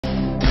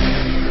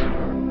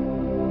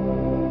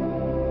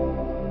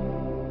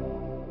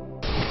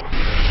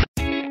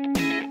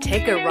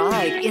Take a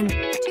ride in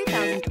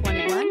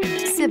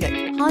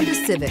 2021 Honda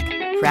Civic.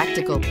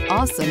 Practical,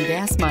 awesome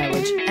gas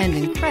mileage, and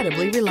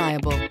incredibly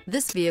reliable.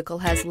 This vehicle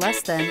has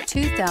less than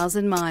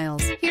 2,000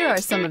 miles. Here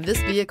are some of this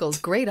vehicle's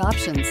great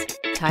options: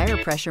 tire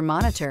pressure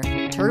monitor,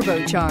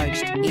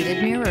 turbocharged,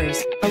 heated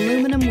mirrors,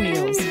 aluminum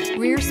wheels,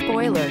 rear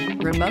spoiler,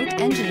 remote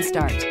engine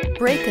start,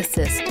 brake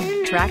assist,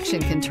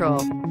 traction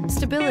control,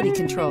 stability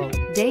control,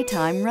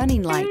 daytime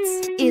running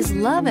lights. Is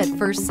love at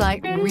first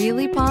sight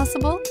really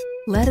possible?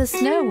 Let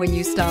us know when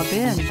you stop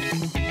in.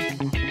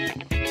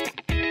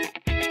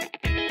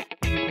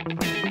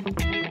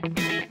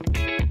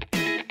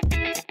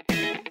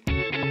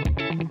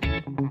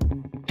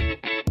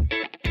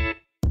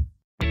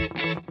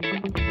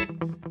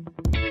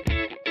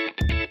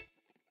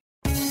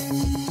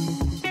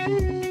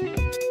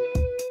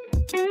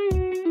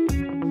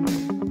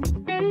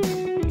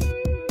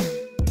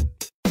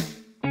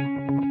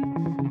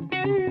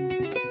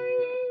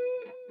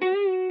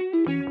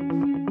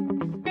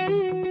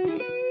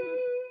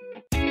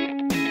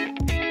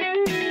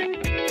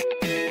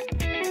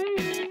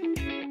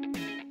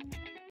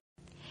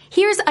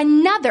 Here's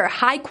another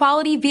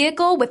high-quality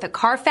vehicle with a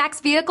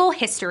Carfax Vehicle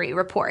History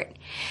Report.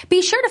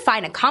 Be sure to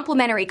find a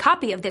complimentary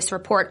copy of this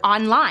report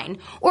online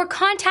or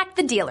contact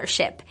the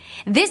dealership.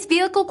 This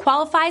vehicle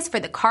qualifies for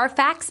the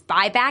Carfax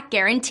Buyback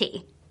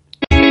Guarantee.